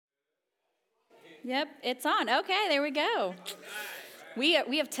Yep, it's on. Okay, there we go. We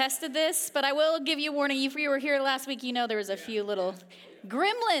have tested this, but I will give you a warning. If you were here last week, you know there was a few little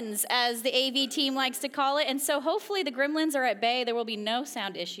gremlins, as the AV team likes to call it. And so hopefully the gremlins are at bay. There will be no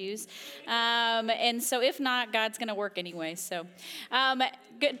sound issues. And so if not, God's going to work anyway. So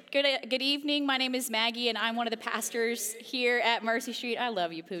good evening. My name is Maggie, and I'm one of the pastors here at Mercy Street. I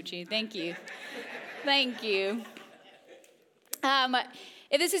love you, Poochie. Thank you. Thank you.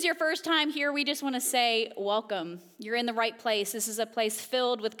 If this is your first time here, we just want to say welcome. You're in the right place. This is a place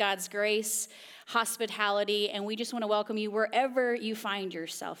filled with God's grace, hospitality, and we just want to welcome you wherever you find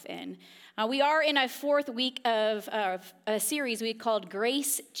yourself in. We are in a fourth week of a series we called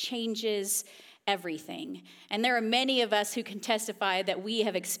Grace Changes Everything. And there are many of us who can testify that we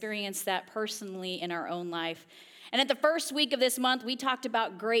have experienced that personally in our own life. And at the first week of this month, we talked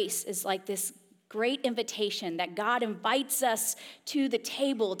about grace as like this great invitation that God invites us to the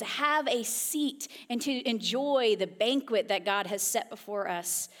table to have a seat and to enjoy the banquet that God has set before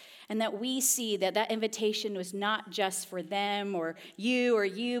us. And that we see that that invitation was not just for them or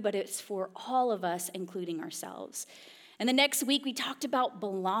you, but it's for all of us, including ourselves. And the next week, we talked about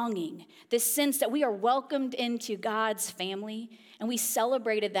belonging, this sense that we are welcomed into God's family. And we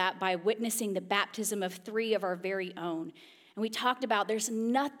celebrated that by witnessing the baptism of 3 of our very own. And we talked about there's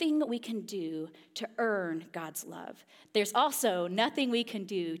nothing we can do to earn God's love. There's also nothing we can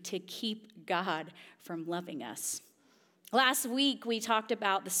do to keep God from loving us. Last week, we talked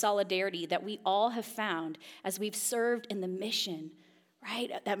about the solidarity that we all have found as we've served in the mission, right?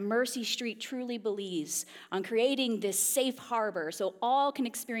 That Mercy Street truly believes on creating this safe harbor so all can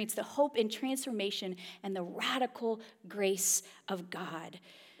experience the hope and transformation and the radical grace of God.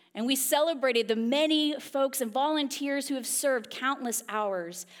 And we celebrated the many folks and volunteers who have served countless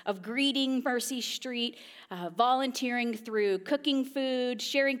hours of greeting Mercy Street, volunteering through cooking food,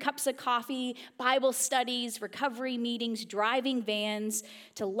 sharing cups of coffee, Bible studies, recovery meetings, driving vans,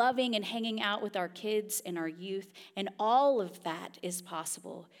 to loving and hanging out with our kids and our youth. And all of that is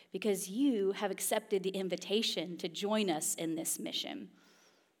possible because you have accepted the invitation to join us in this mission.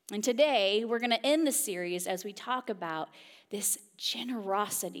 And today, we're going to end the series as we talk about this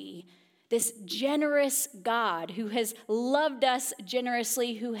generosity, this generous God who has loved us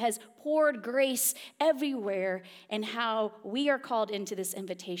generously, who has poured grace everywhere, and how we are called into this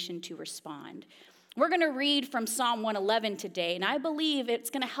invitation to respond. We're going to read from Psalm 111 today, and I believe it's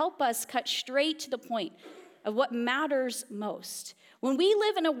going to help us cut straight to the point of what matters most. When we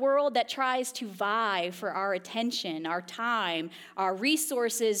live in a world that tries to vie for our attention, our time, our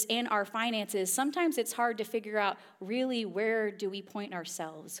resources, and our finances, sometimes it's hard to figure out really where do we point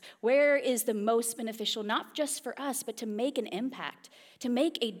ourselves? Where is the most beneficial, not just for us, but to make an impact, to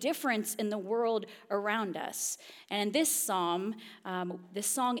make a difference in the world around us? And this song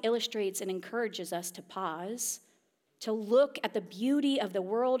illustrates and encourages us to pause, to look at the beauty of the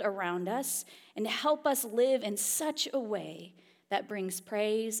world around us, and to help us live in such a way that brings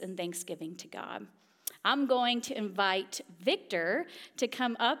praise and thanksgiving to God. I'm going to invite Victor to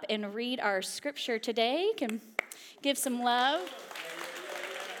come up and read our scripture today. Can give some love.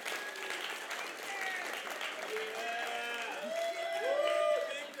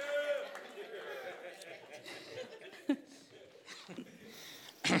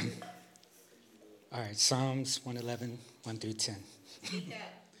 All right, Psalms 111, 1 through 10.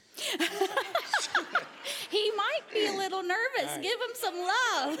 He might be a little nervous. Right. Give him some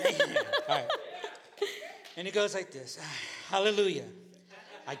love. All right. And it goes like this. Hallelujah.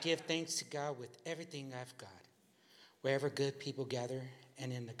 I give thanks to God with everything I've got. Wherever good people gather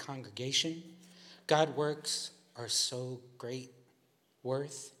and in the congregation, God's works are so great,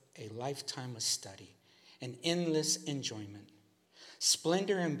 worth a lifetime of study and endless enjoyment.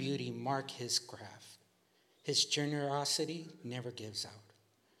 Splendor and beauty mark his craft. His generosity never gives out.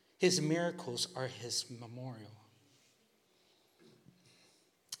 His miracles are his memorial.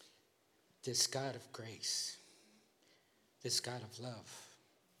 This God of grace, this God of love,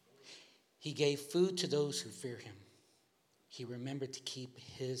 he gave food to those who fear him. He remembered to keep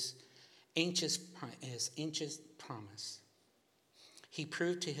his ancient promise. He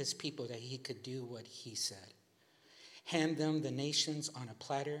proved to his people that he could do what he said. Hand them the nations on a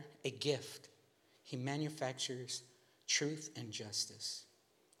platter, a gift. He manufactures truth and justice.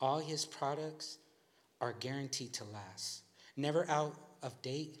 All his products are guaranteed to last. Never out of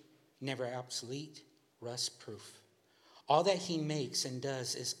date, never obsolete, rust-proof. All that he makes and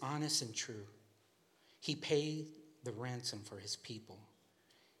does is honest and true. He paid the ransom for his people.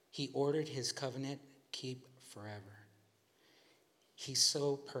 He ordered his covenant keep forever. He's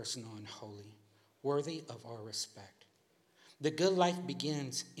so personal and holy, worthy of our respect. The good life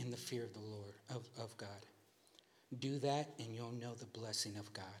begins in the fear of the Lord, of God. Do that and you'll know the blessing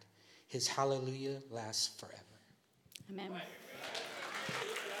of God. His hallelujah lasts forever. Amen.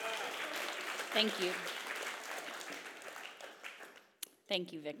 Thank you.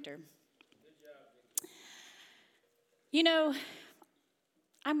 Thank you, Victor. You know,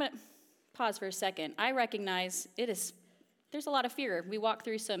 I'm going to pause for a second. I recognize there's a lot of fear. We walk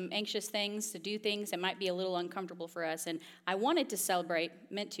through some anxious things, to do things that might be a little uncomfortable for us. And I wanted to celebrate,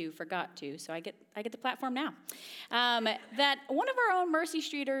 meant to, forgot to, so I get the platform now. That one of our own Mercy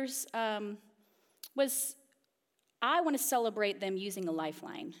Streeters I want to celebrate them using a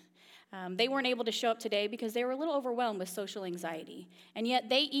lifeline. They weren't able to show up today because they were a little overwhelmed with social anxiety. And yet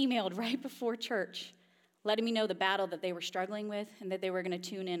they emailed right before church, letting me know the battle that they were struggling with and that they were going to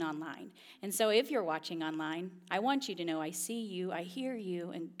tune in online. And so if you're watching online, I want you to know I see you, I hear you,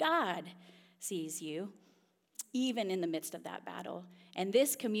 and God sees you, even in the midst of that battle. And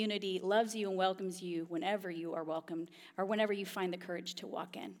this community loves you and welcomes you whenever you are welcomed or whenever you find the courage to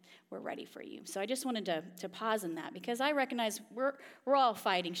walk in. We're ready for you. So I just wanted to pause in that because I recognize we're all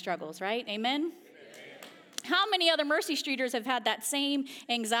fighting struggles, right? Amen? How many other Mercy Streeters have had that same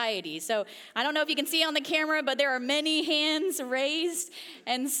anxiety? So I don't know if you can see on the camera, but there are many hands raised.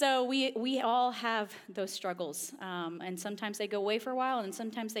 And so we all have those struggles. And sometimes they go away for a while, and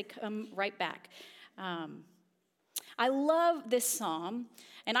sometimes they come right back. I love this psalm,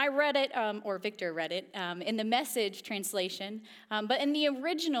 and I read it, or Victor read it, in the Message translation. But in the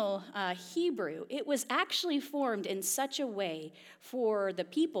original Hebrew, it was actually formed in such a way for the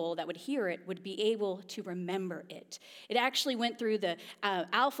people that would hear it would be able to remember it. It actually went through the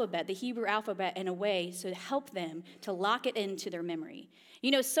alphabet, the Hebrew alphabet, in a way to help them to lock it into their memory. You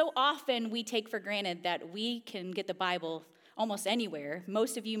know, so often we take for granted that we can get the Bible almost anywhere.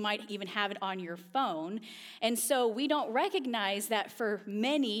 Most of you might even have it on your phone. And so we don't recognize that for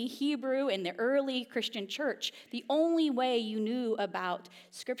many Hebrew in the early Christian church, the only way you knew about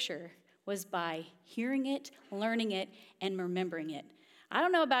Scripture was by hearing it, learning it, and remembering it. I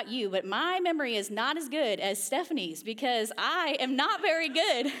don't know about you, but my memory is not as good as Stephanie's because I am not very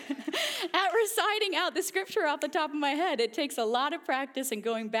good at reciting out the Scripture off the top of my head. It takes a lot of practice and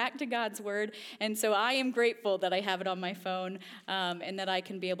going back to God's Word, and so I am grateful that I have it on my phone and that I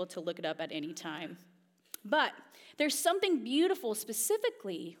can be able to look it up at any time. But there's something beautiful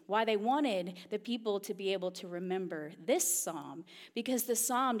specifically why they wanted the people to be able to remember this psalm, because the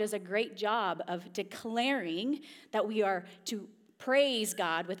psalm does a great job of declaring that we are to praise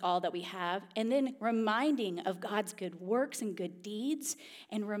God with all that we have, and then reminding of God's good works and good deeds,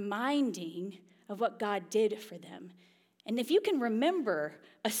 and reminding of what God did for them. And if you can remember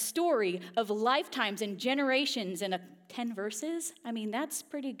a story of lifetimes and generations in 10 verses, I mean, that's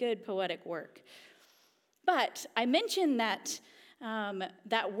pretty good poetic work. But I mentioned that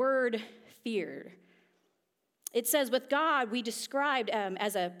word fear. It says, with God, we described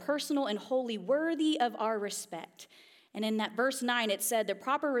as a personal and holy, worthy of our respect. And in that verse 9, it said the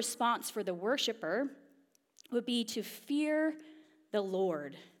proper response for the worshiper would be to fear the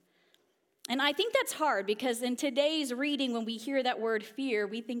Lord. And I think that's hard because in today's reading, when we hear that word fear,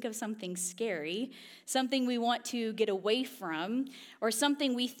 we think of something scary, something we want to get away from, or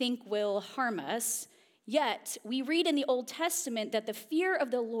something we think will harm us. Yet, we read in the Old Testament that the fear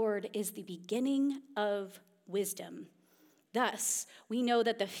of the Lord is the beginning of wisdom. Thus, we know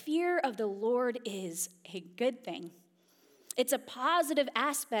that the fear of the Lord is a good thing. It's a positive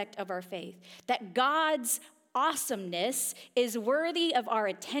aspect of our faith, that God's awesomeness is worthy of our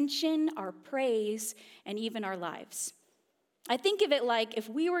attention, our praise, and even our lives. I think of it like if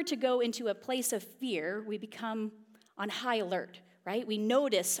we were to go into a place of fear, we become on high alert, right? We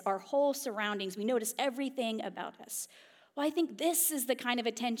notice our whole surroundings. We notice everything about us. Well, I think this is the kind of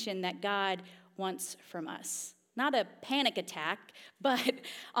attention that God wants from us. Not a panic attack, but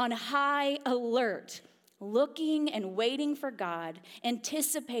on high alert, looking and waiting for God,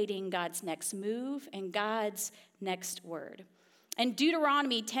 anticipating God's next move and God's next word. And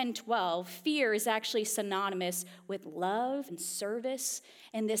Deuteronomy 10:12, fear is actually synonymous with love and service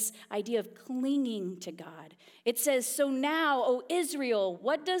and this idea of clinging to God. It says, so now, O Israel,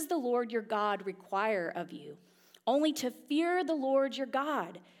 what does the Lord your God require of you? Only to fear the Lord your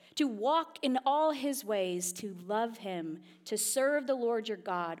God, to walk in all his ways, to love him, to serve the Lord your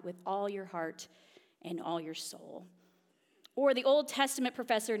God with all your heart and all your soul. Or the Old Testament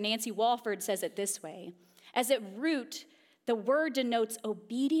professor Nancy Walford says it this way: as at root, the word denotes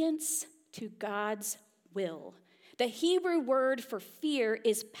obedience to God's will. The Hebrew word for fear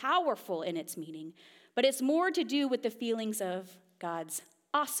is powerful in its meaning, but it's more to do with the feelings of God's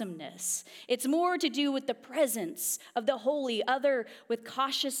awesomeness. It's more to do with the presence of the holy, other with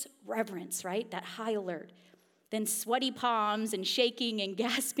cautious reverence, right? That high alert. Than sweaty palms and shaking and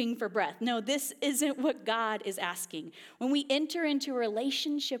gasping for breath. No, this isn't what God is asking. When we enter into a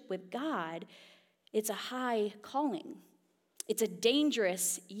relationship with God, it's a high calling. It's a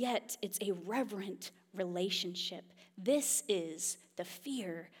dangerous, yet it's a reverent relationship. This is the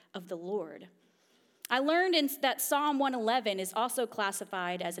fear of the Lord. I learned that Psalm 111 is also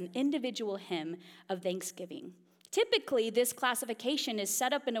classified as an individual hymn of thanksgiving. Typically, this classification is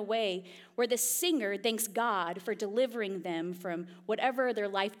set up in a way where the singer thanks God for delivering them from whatever their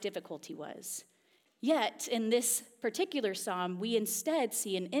life difficulty was. Yet, in this particular psalm, we instead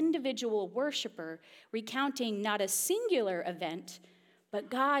see an individual worshiper recounting not a singular event, but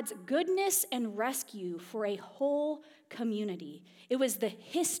God's goodness and rescue for a whole community. It was the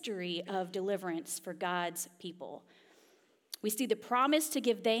history of deliverance for God's people. We see the promise to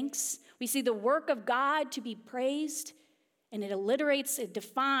give thanks. We see the work of God to be praised. And it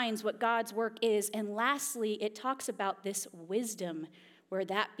defines what God's work is. And lastly, it talks about this wisdom where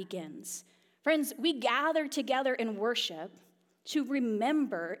that begins. Friends, we gather together in worship to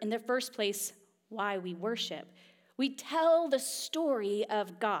remember, in the first place, why we worship. We tell the story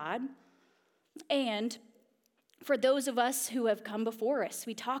of God, and for those of us who have come before us,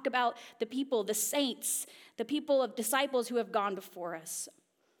 we talk about the people, the saints, the people of disciples who have gone before us.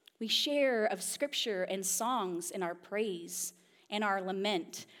 We share of scripture and songs in our praise and our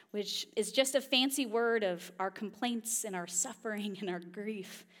lament, which is just a fancy word of our complaints and our suffering and our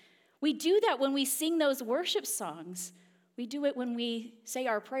grief. We do that when we sing those worship songs. We do it when we say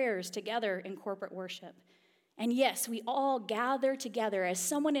our prayers together in corporate worship. And yes, we all gather together as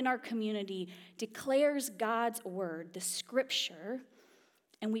someone in our community declares God's word, the scripture,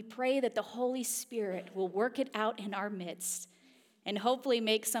 and we pray that the Holy Spirit will work it out in our midst and hopefully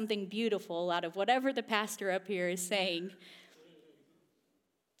make something beautiful out of whatever the pastor up here is saying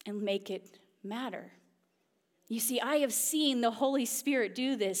and make it matter. You see, I have seen the Holy Spirit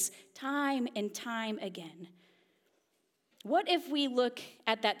do this time and time again. What if we look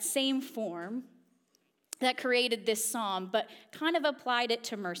at that same form that created this psalm, but kind of applied it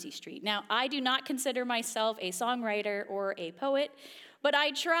to Mercy Street? Now, I do not consider myself a songwriter or a poet, but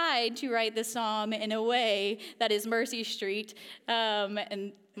I tried to write the psalm in a way that is Mercy Street,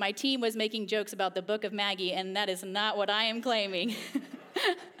 and my team was making jokes about the Book of Maggie, and that is not what I am claiming.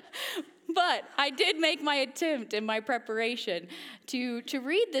 But I did make my attempt in my preparation to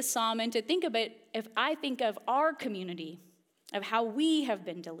read this psalm and to think of it if I think of our community, of how we have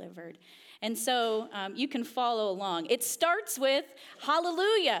been delivered. And so you can follow along. It starts with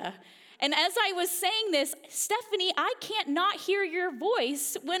hallelujah. And as I was saying this, Stephanie, I can't not hear your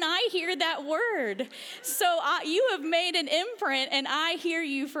voice when I hear that word. So you have made an imprint, and I hear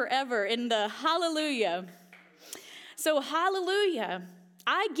you forever in the hallelujah. So hallelujah.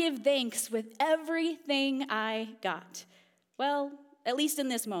 I give thanks with everything I got. Well, at least in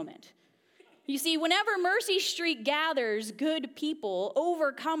this moment. You see, whenever Mercy Street gathers, good people,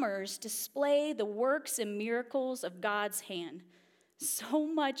 overcomers, display the works and miracles of God's hand. So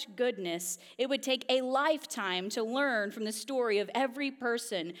much goodness, it would take a lifetime to learn from the story of every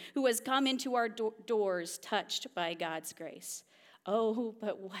person who has come into our doors touched by God's grace. Oh,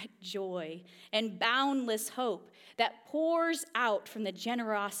 but what joy and boundless hope that pours out from the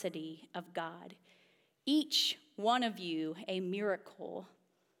generosity of God. Each one of you a miracle,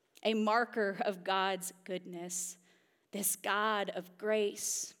 a marker of God's goodness, this God of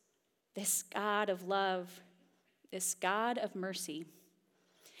grace, this God of love, this God of mercy.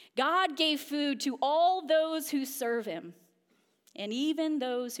 God gave food to all those who serve him, and even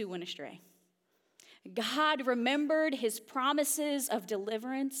those who went astray. God remembered his promises of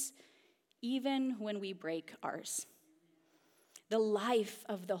deliverance, even when we break ours. The life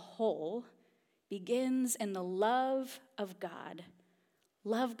of the whole begins in the love of God.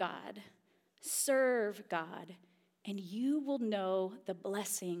 Love God, serve God, and you will know the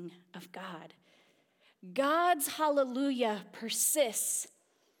blessing of God. God's hallelujah persists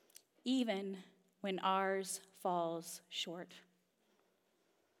even when ours falls short.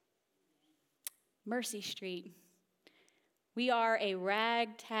 Mercy Street, we are a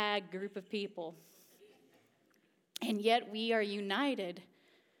ragtag group of people, and yet we are united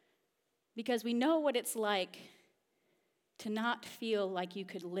because we know what it's like to not feel like you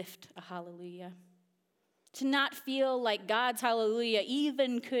could lift a hallelujah, to not feel like God's hallelujah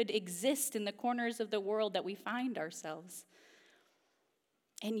even could exist in the corners of the world that we find ourselves.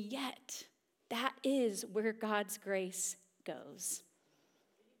 And yet, that is where God's grace goes.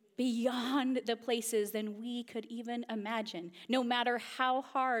 beyond the places than we could even imagine, no matter how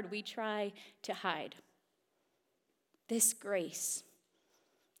hard we try to hide. This grace.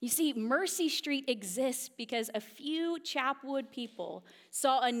 You see, Mercy Street exists because a few Chapwood people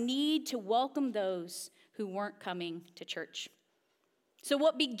saw a need to welcome those who weren't coming to church. So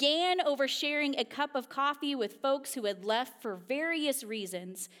what began over sharing a cup of coffee with folks who had left for various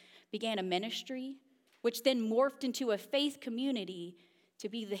reasons began a ministry, which then morphed into a faith community to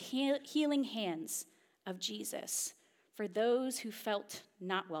be the healing hands of Jesus for those who felt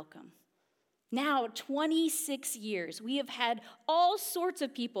not welcome. Now, 26 years, we have had all sorts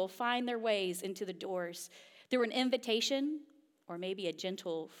of people find their ways into the doors through an invitation or maybe a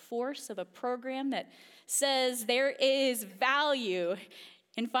gentle force of a program that says there is value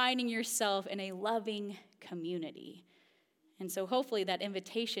in finding yourself in a loving community. And so hopefully that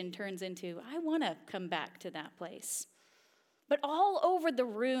invitation turns into, I want to come back to that place. But all over the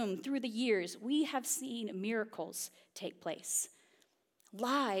room through the years, we have seen miracles take place.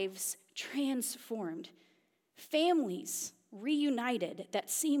 Lives transformed. Families reunited that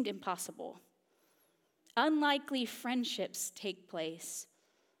seemed impossible. Unlikely friendships take place.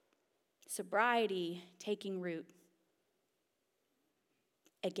 Sobriety taking root.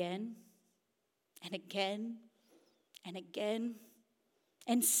 Again and again and again.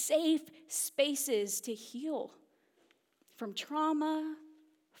 And safe spaces to heal. From trauma,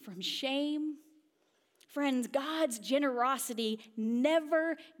 from shame. Friends, God's generosity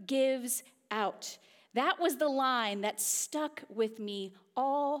never gives out. That was the line that stuck with me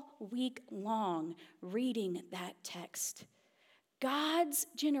all week long reading that text. God's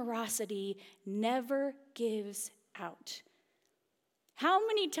generosity never gives out. How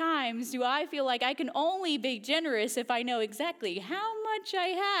many times do I feel like I can only be generous if I know exactly how much I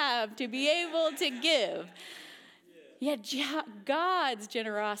have to be able to give? Yet God's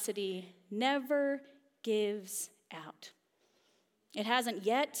generosity never gives out. It hasn't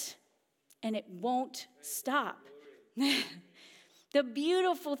yet, and it won't stop. The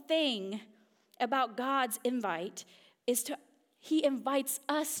beautiful thing about God's invite is He invites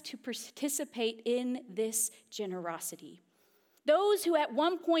us to participate in this generosity. Those who at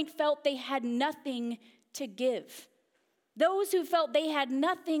one point felt they had nothing to give, those who felt they had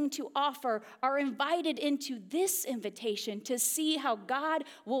nothing to offer are invited into this invitation to see how God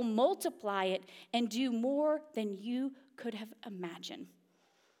will multiply it and do more than you could have imagined.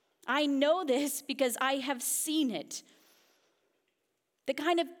 I know this because I have seen it. The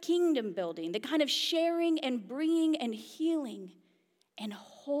kind of kingdom building, the kind of sharing and bringing and healing and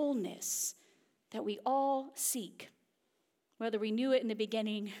wholeness that we all seek, whether we knew it in the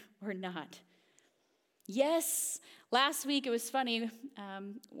beginning or not. Yes, last week it was funny.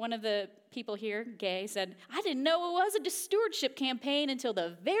 One of the people here, Gay, said, I didn't know it was a stewardship campaign until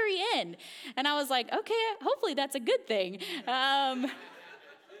the very end. And I was like, okay, hopefully that's a good thing.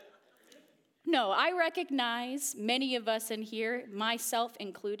 No, I recognize many of us in here, myself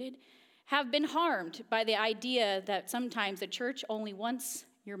included, have been harmed by the idea that sometimes the church only wants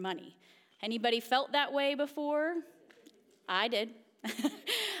your money. Anybody felt that way before? I did.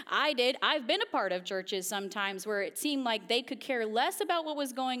 I did. I've been a part of churches sometimes where it seemed like they could care less about what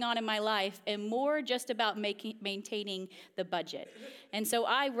was going on in my life and more just about maintaining the budget. And so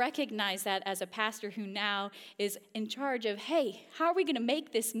I recognize that as a pastor who now is in charge of, hey, how are we going to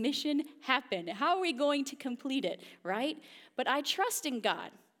make this mission happen? How are we going to complete it, right? But I trust in God.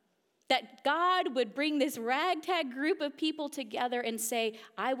 That God would bring this ragtag group of people together and say,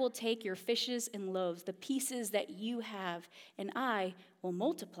 I will take your fishes and loaves, the pieces that you have, and I will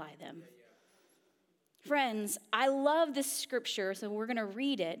multiply them. Friends, I love this scripture, so we're going to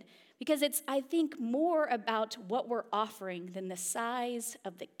read it, because it's, I think, more about what we're offering than the size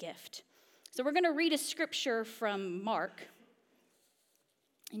of the gift. So we're going to read a scripture from Mark,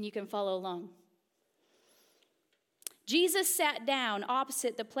 and you can follow along. Jesus sat down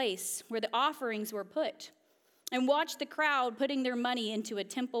opposite the place where the offerings were put and watched the crowd putting their money into a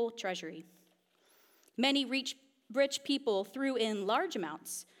temple treasury. Many rich people threw in large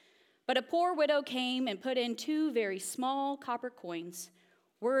amounts, but a poor widow came and put in 2 very small copper coins,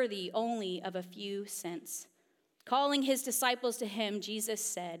 worthy only of a few cents. Calling his disciples to him, Jesus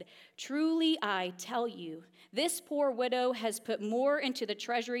said, Truly I tell you, this poor widow has put more into the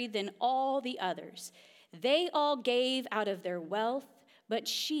treasury than all the others. They all gave out of their wealth, but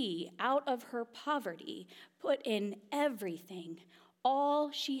she, out of her poverty, put in everything,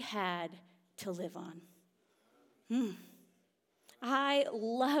 all she had to live on. I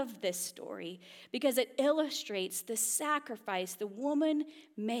love this story because it illustrates the sacrifice the woman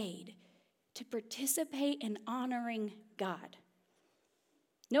made to participate in honoring God.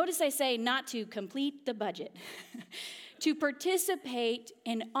 Notice I say not to complete the budget, to participate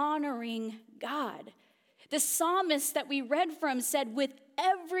in honoring God. The psalmist that we read from said, with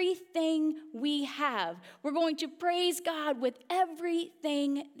everything we have, we're going to praise God with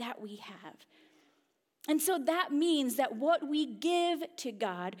everything that we have. And so that means that what we give to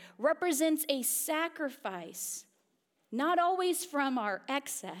God represents a sacrifice, not always from our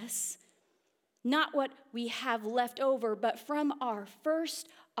excess, not what we have left over, but from our first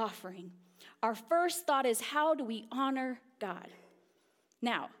offering. Our first thought is, how do we honor God?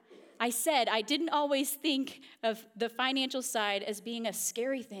 Now, I said I didn't always think of the financial side as being a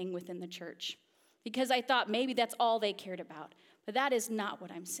scary thing within the church because I thought maybe that's all they cared about. But that is not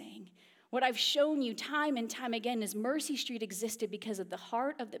what I'm saying. What I've shown you time and time again is Mercy Street existed because of the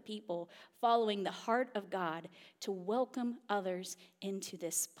heart of the people following the heart of God to welcome others into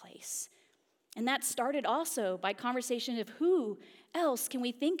this place. And that started also by conversation of who else can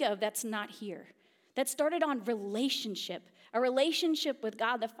we think of that's not here. That started on relationship, a relationship with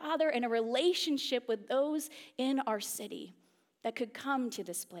God the Father and a relationship with those in our city that could come to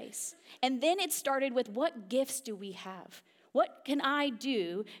this place. And then it started with, what gifts do we have? What can I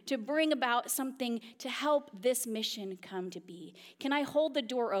do to bring about something to help this mission come to be? Can I hold the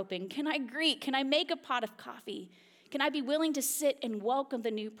door open? Can I greet? Can I make a pot of coffee? Can I be willing to sit and welcome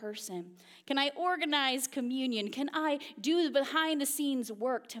the new person? Can I organize communion? Can I do the behind-the-scenes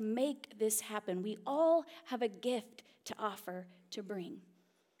work to make this happen? We all have a gift to offer, to bring.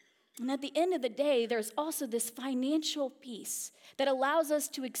 And at the end of the day, there's also this financial piece that allows us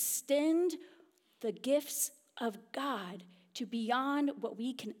to extend the gifts of God to beyond what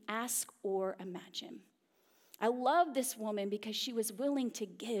we can ask or imagine. I love this woman because she was willing to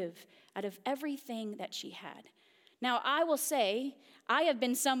give out of everything that she had. Now, I will say, I have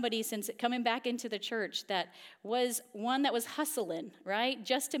been somebody since coming back into the church that was one that was hustling, right?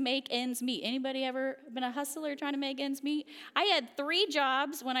 Just to make ends meet. Anybody ever been a hustler trying to make ends meet? I had 3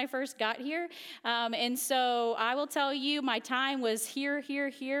 jobs when I first got here. And so I will tell you, my time was here, here,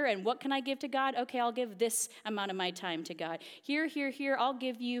 here. And what can I give to God? Okay, I'll give this amount of my time to God. Here, here, here. I'll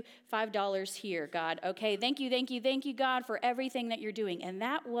give you $5 here, God. Okay, thank you, God, for everything that you're doing. And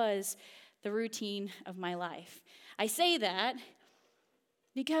that was the routine of my life. I say that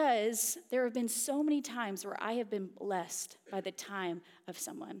because there have been so many times where I have been blessed by the time of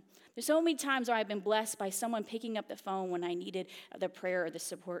someone. There's so many times where I've been blessed by someone picking up the phone when I needed the prayer or the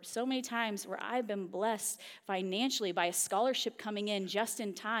support. So many times where I've been blessed financially by a scholarship coming in just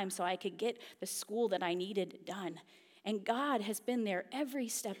in time so I could get the school that I needed done. And God has been there every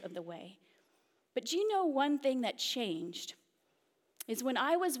step of the way. But do you know one thing that changed? Is when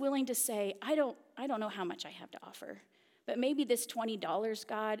I was willing to say, I don't know how much I have to offer, but maybe this $20,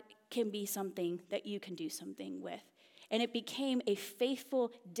 God, can be something that you can do something with. And it became a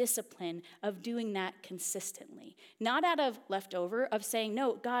faithful discipline of doing that consistently. Not out of leftover, of saying,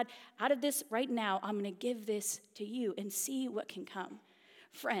 no, God, out of this right now, I'm going to give this to you and see what can come.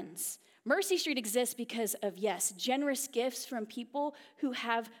 Friends, Mercy Street exists because of, yes, generous gifts from people who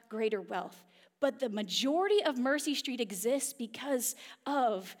have greater wealth. But the majority of Mercy Street exists because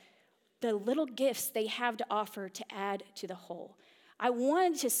of the little gifts they have to offer to add to the whole. I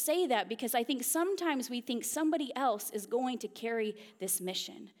wanted to say that because I think sometimes we think somebody else is going to carry this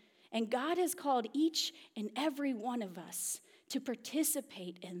mission. And God has called each and every one of us to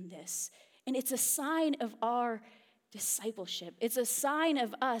participate in this. And it's a sign of our discipleship. It's a sign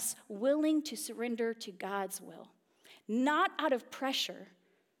of us willing to surrender to God's will, not out of pressure,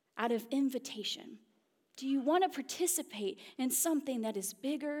 out of invitation. Do you want to participate in something that is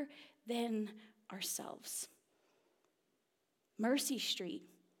bigger than ourselves? Mercy Street,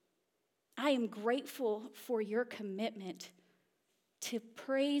 I am grateful for your commitment to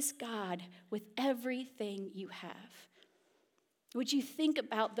praise God with everything you have. Would you think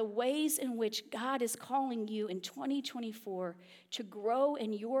about the ways in which God is calling you in 2024 to grow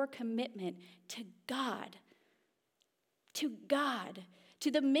in your commitment to God, to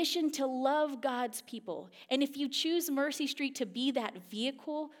the mission to love God's people. And if you choose Mercy Street to be that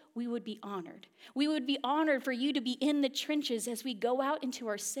vehicle, we would be honored. We would be honored for you to be in the trenches as we go out into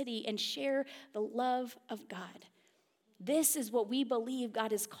our city and share the love of God. This is what we believe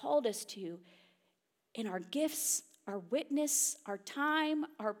God has called us to in our gifts, our witness, our time,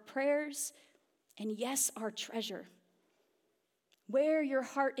 our prayers, and yes, our treasure. Where your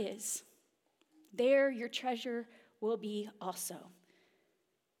heart is, there your treasure will be also.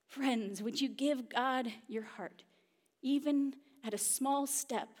 Friends, would you give God your heart, even at a small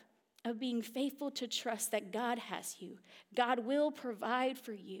step of being faithful to trust that God has you? God will provide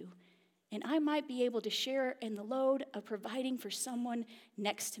for you, and I might be able to share in the load of providing for someone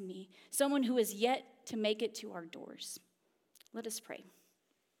next to me, someone who is yet to make it to our doors. Let us pray.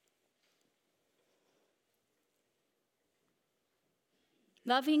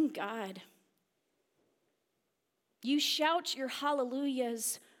 Loving God, you shout your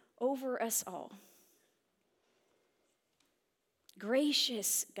hallelujahs over us all.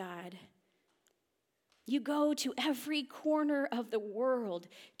 Gracious God, you go to every corner of the world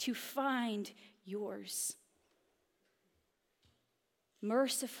to find yours.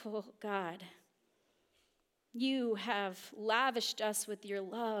 Merciful God, you have lavished us with your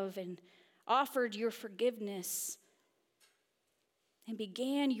love and offered your forgiveness and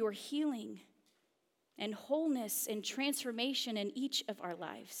began your healing and wholeness and transformation in each of our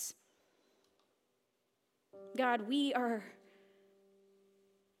lives. God, we are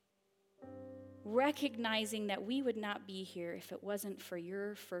recognizing that we would not be here if it wasn't for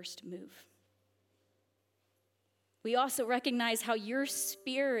your first move. We also recognize how your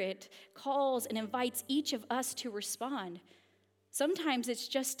Spirit calls and invites each of us to respond. Sometimes it's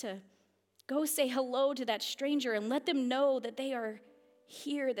just to go say hello to that stranger and let them know that they are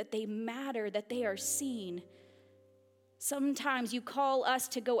here, that they matter, that they are seen. Sometimes you call us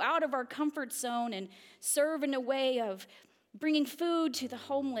to go out of our comfort zone and serve in a way of bringing food to the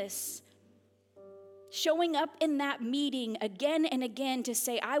homeless, showing up in that meeting again and again to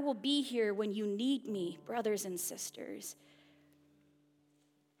say, I will be here when you need me, brothers and sisters.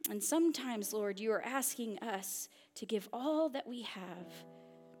 And sometimes, Lord, you are asking us to give all that we have,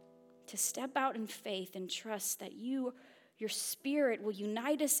 to step out in faith and trust that your Spirit will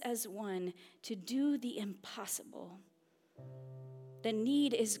unite us as one to do the impossible. The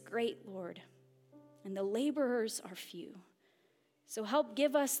need is great, Lord, and the laborers are few. So help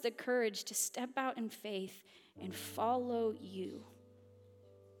give us the courage to step out in faith and follow you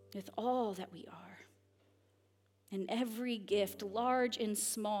with all that we are. And every gift, large and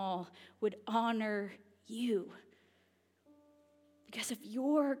small, would honor you. Because of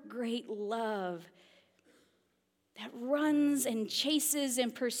your great love that runs and chases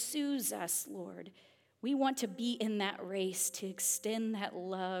and pursues us, Lord, we want to be in that race to extend that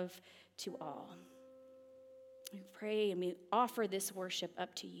love to all. We pray and we offer this worship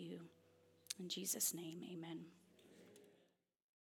up to you. In Jesus' name, amen.